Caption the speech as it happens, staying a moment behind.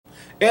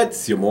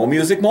It's your More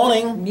Music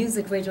Morning.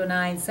 Music Radio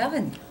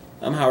 97.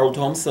 I'm Harold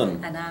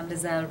Thompson. And I'm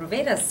Leasel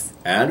Rovedas.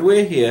 And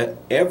we're here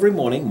every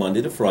morning,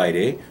 Monday to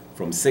Friday,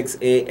 from 6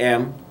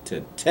 a.m.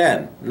 to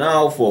 10.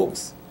 Now,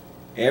 folks,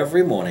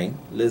 every morning,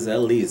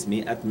 Leasel leaves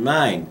me at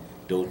 9.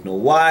 Don't know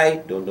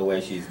why, don't know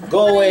where she's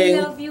going.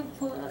 I love you,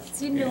 but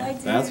you know I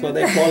do. That's what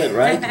they call it,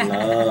 right?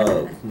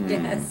 Love.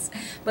 Yes.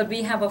 But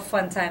we have a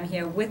fun time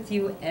here with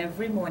you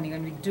every morning,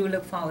 and we do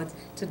look forward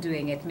to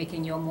doing it,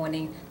 making your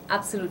morning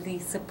absolutely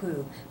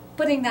superb.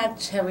 Putting that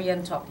cherry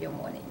on top of your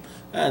morning.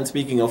 And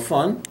speaking of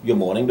fun, your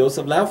morning dose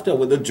of laughter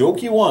with a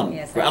jokey one.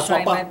 Yes, I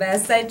try my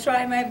best. I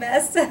try my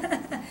best.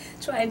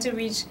 Trying to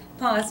reach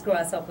past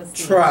Grasshopper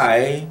stage.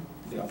 Try.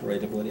 The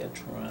operator over there,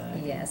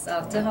 try. Yes,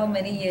 after how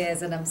many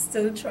years, and I'm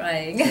still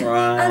trying.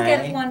 Try. I'll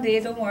get it one day,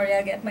 don't worry,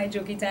 I'll get my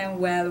jokey time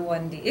well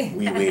one day.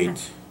 We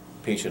wait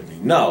patiently.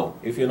 Now,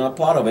 if you're not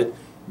part of it,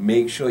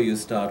 make sure you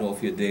start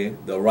off your day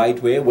the right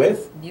way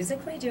with Music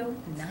Radio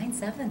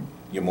 97.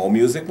 your More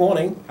Music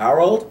Morning.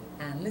 Harold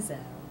And Leasel.